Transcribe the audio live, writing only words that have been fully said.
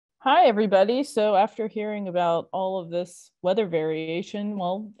Hi, everybody. So after hearing about all of this weather variation,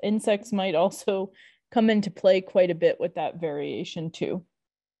 well, insects might also come into play quite a bit with that variation too.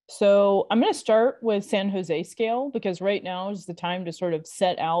 So I'm going to start with San Jose scale because right now is the time to sort of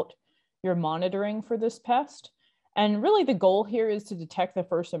set out your monitoring for this pest. And really the goal here is to detect the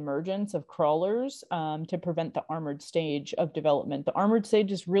first emergence of crawlers to prevent the armored stage of development. The armored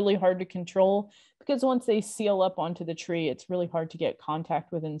stage is really hard to control because once they seal up onto the tree, it's really hard to get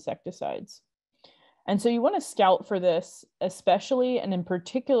contact with insecticides. And so you want to scout for this, especially and in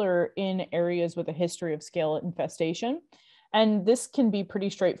particular in areas with a history of scale infestation. And this can be pretty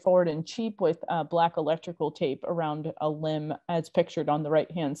straightforward and cheap with black electrical tape around a limb as pictured on the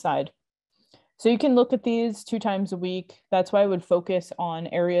right-hand side. So you can look at these 2 times a week. That's why I would focus on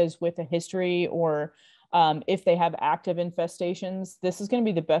areas with a history or if they have active infestations. This is going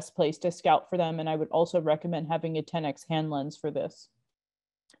to be the best place to scout for them. And I would also recommend having a 10x hand lens for this.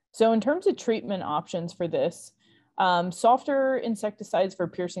 So in terms of treatment options for this, softer insecticides for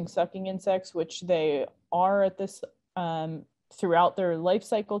piercing sucking insects, which they are at this throughout their life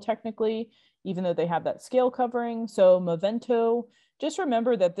cycle technically, even though they have that scale covering. So Movento, just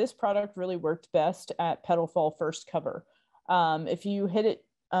remember that this product really worked best at Petal Fall first cover. If you hit it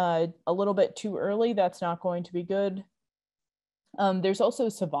a little bit too early, that's not going to be good. There's also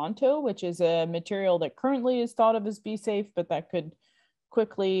Savanto, which is a material that currently is thought of as be safe, but that could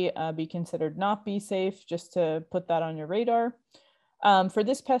quickly be considered not be safe, just to put that on your radar. For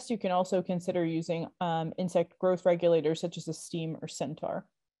this pest, you can also consider using insect growth regulators such as a steam or centaur.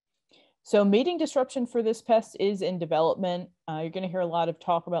 So mating disruption for this pest is in development. You're going to hear a lot of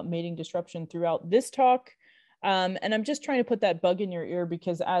talk about mating disruption throughout this talk. And I'm just trying to put that bug in your ear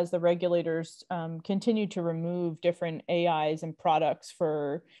because as the regulators continue to remove different AIs and products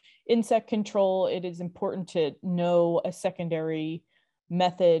for insect control, it is important to know a secondary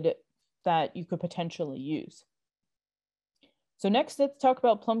method that you could potentially use. So next, let's talk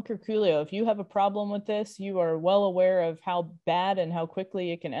about plum curculio. If you have a problem with this, you are well aware of how bad and how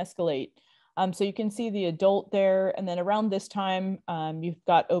quickly it can escalate. So you can see the adult there, and then around this time, you've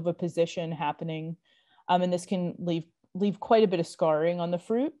got oviposition happening, and this can leave quite a bit of scarring on the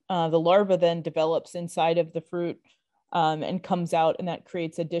fruit. The larva then develops inside of the fruit and comes out, and that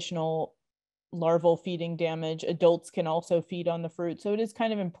creates additional larval feeding damage. Adults can also feed on the fruit, so it is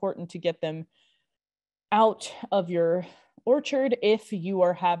kind of important to get them out of your orchard if you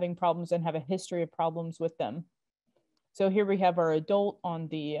are having problems and have a history of problems with them. So here we have our adult on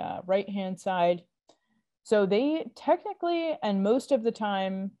the right-hand side. So they technically, and most of the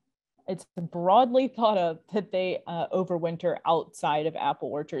time, it's broadly thought of that they overwinter outside of apple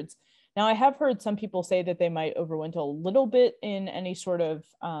orchards. Now, I have heard some people say that they might overwinter a little bit in any sort of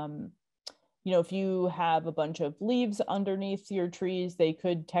if you have a bunch of leaves underneath your trees, they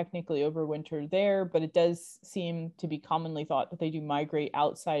could technically overwinter there, but it does seem to be commonly thought that they do migrate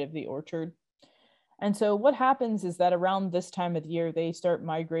outside of the orchard. And so what happens is that around this time of the year, they start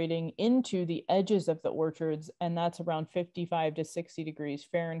migrating into the edges of the orchards, and that's around 55 to 60 degrees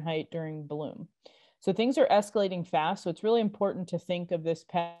Fahrenheit during bloom. So things are escalating fast, so it's really important to think of this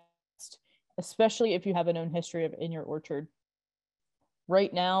pest, especially if you have a known history of in your orchard.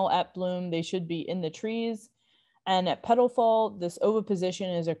 Right now at bloom, they should be in the trees. And at petal fall, this oviposition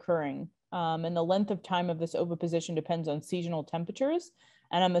is occurring. And the length of time of this oviposition depends on seasonal temperatures.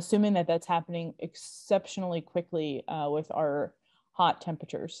 And I'm assuming that that's happening exceptionally quickly with our hot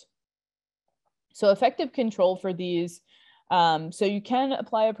temperatures. So effective control for these. So you can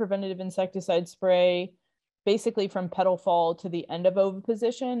apply a preventative insecticide spray basically from petal fall to the end of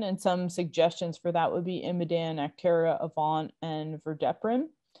oviposition, and some suggestions for that would be Imidan, Actera, Avant, and Verdeprin.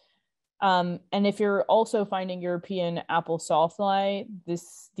 And if you're also finding European apple sawfly,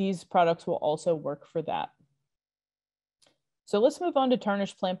 these products will also work for that. So let's move on to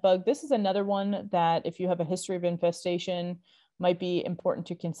tarnished plant bug. This is another one that if you have a history of infestation, might be important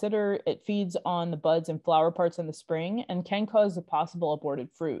to consider. It feeds on the buds and flower parts in the spring and can cause a possible aborted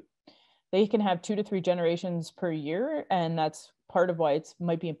fruit. They can have 2 to 3 generations per year, and that's part of why it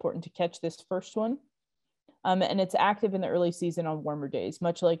might be important to catch this first one. And it's active in the early season on warmer days.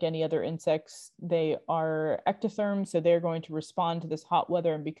 Much like any other insects, they are ectotherms, so they're going to respond to this hot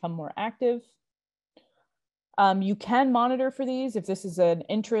weather and become more active. You can monitor for these if this is an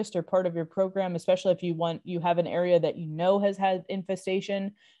interest or part of your program, especially if you have an area that you know has had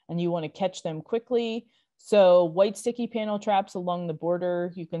infestation and you want to catch them quickly. So white sticky panel traps along the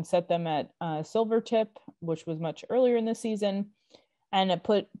border, you can set them at silver tip, which was much earlier in the season, and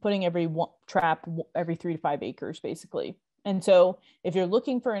putting every trap every 3 to 5 acres, basically. And so if you're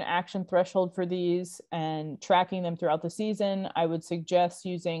looking for an action threshold for these and tracking them throughout the season, I would suggest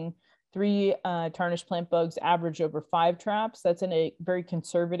using 3 tarnished plant bugs average over 5 traps. That's in a very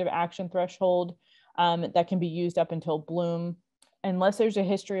conservative action threshold that can be used up until bloom, unless there's a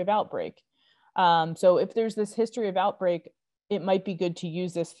history of outbreak. So if there's this history of outbreak, it might be good to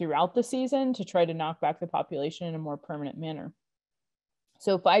use this throughout the season to try to knock back the population in a more permanent manner.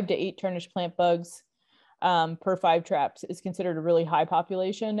 So 5 to 8 tarnished plant bugs per 5 traps is considered a really high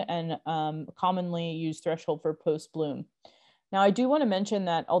population and commonly used threshold for post-bloom. Now, I do want to mention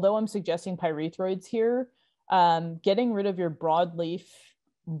that although I'm suggesting pyrethroids here, getting rid of your broadleaf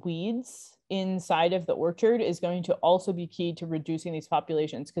weeds inside of the orchard is going to also be key to reducing these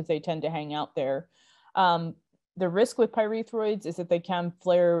populations because they tend to hang out there. The risk with pyrethroids is that they can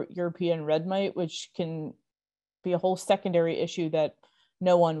flare European red mite, which can be a whole secondary issue that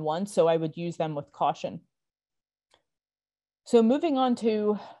no one wants. So I would use them with caution. So moving on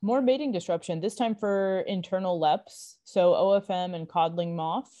to more mating disruption, this time for internal leps, so OFM and codling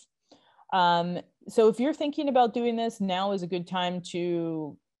moth. So if you're thinking about doing this, now is a good time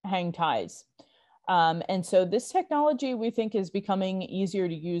to hang ties. And so this technology we think is becoming easier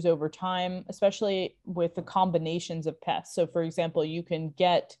to use over time, especially with the combinations of pests. So for example, you can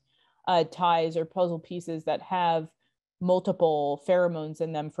get ties or puzzle pieces that have multiple pheromones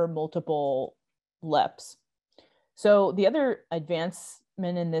in them for multiple leps. So the other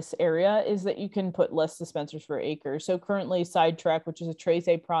advancement in this area is that you can put less dispensers per acre. So currently Sidetrack, which is a Trace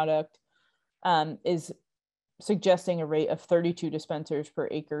product, is suggesting a rate of 32 dispensers per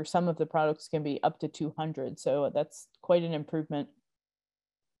acre. Some of the products can be up to 200. So that's quite an improvement.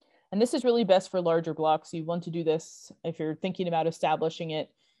 And this is really best for larger blocks. You want to do this if you're thinking about establishing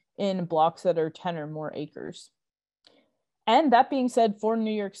it in blocks that are 10 or more acres. And that being said, for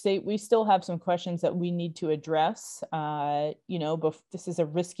New York State, we still have some questions that we need to address. This is a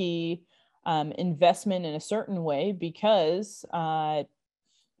risky investment in a certain way because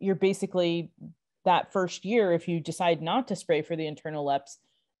you're basically that first year, if you decide not to spray for the internal leps,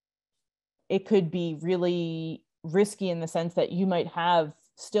 it could be really risky in the sense that you might have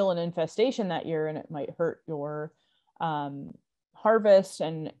still an infestation that year and it might hurt your harvest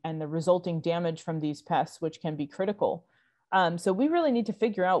and the resulting damage from these pests, which can be critical. So we really need to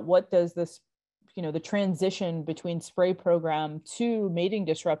figure out what does this, the transition between spray program to mating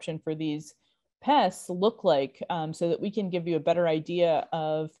disruption for these pests look like, so that we can give you a better idea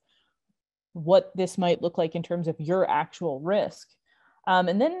of what this might look like in terms of your actual risk.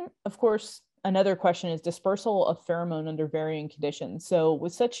 And then, of course, another question is dispersal of pheromone under varying conditions. So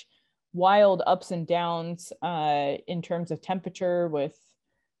with such wild ups and downs in terms of temperature, with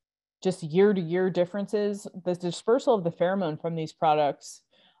just year-to-year differences, the dispersal of the pheromone from these products,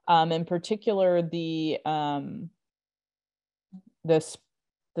 in particular the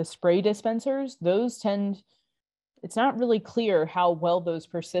spray dispensers, those tend, it's not really clear how well those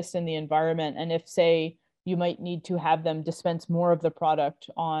persist in the environment. And if, say, you might need to have them dispense more of the product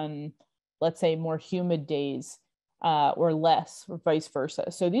on, let's say, more humid days or less, or vice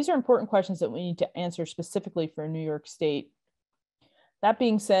versa. So these are important questions that we need to answer specifically for New York State. That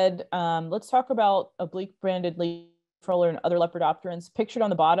being said, let's talk about oblique-banded leaf roller and other lepidopterans. Pictured on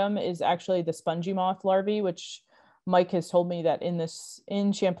the bottom is actually the spongy moth larvae, which Mike has told me that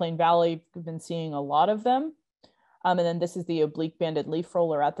in Champlain Valley, we've been seeing a lot of them. And then this is the oblique-banded leaf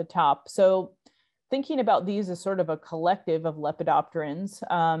roller at the top. So thinking about these as sort of a collective of lepidopterans,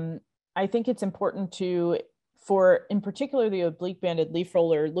 I think it's important for in particular the oblique-banded leaf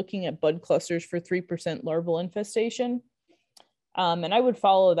roller, looking at bud clusters for 3% larval infestation. And I would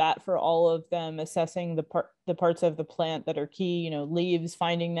follow that for all of them, assessing the parts of the plant that are key, leaves,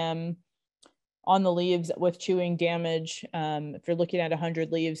 finding them on the leaves with chewing damage. If you're looking at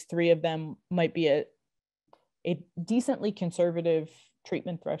 100 leaves, 3 of them might be a decently conservative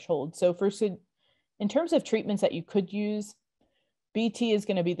treatment threshold. So in terms of treatments that you could use, BT is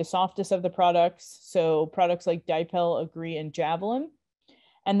going to be the softest of the products. So products like Dipel, Agree, and Javelin.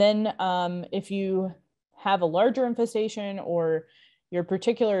 And then if you have a larger infestation or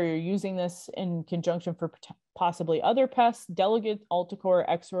you're using this in conjunction for possibly other pests, Delegate, Alticor,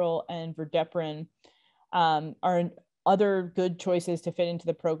 Exeril, and Verdeperin are other good choices to fit into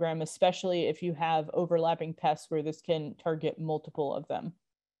the program, especially if you have overlapping pests where this can target multiple of them.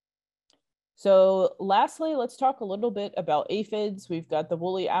 So lastly, let's talk a little bit about aphids. We've got the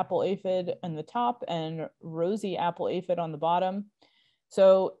woolly apple aphid on the top and rosy apple aphid on the bottom.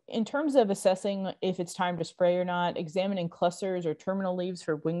 So in terms of assessing if it's time to spray or not, examining clusters or terminal leaves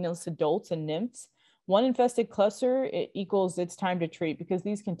for wingless adults and nymphs. One infested cluster, it equals it's time to treat, because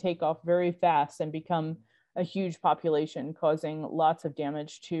these can take off very fast and become a huge population, causing lots of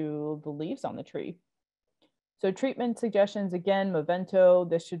damage to the leaves on the tree. So treatment suggestions, again, Movento,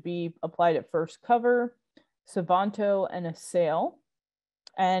 this should be applied at first cover, Savanto, and a sail.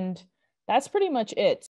 And that's pretty much it.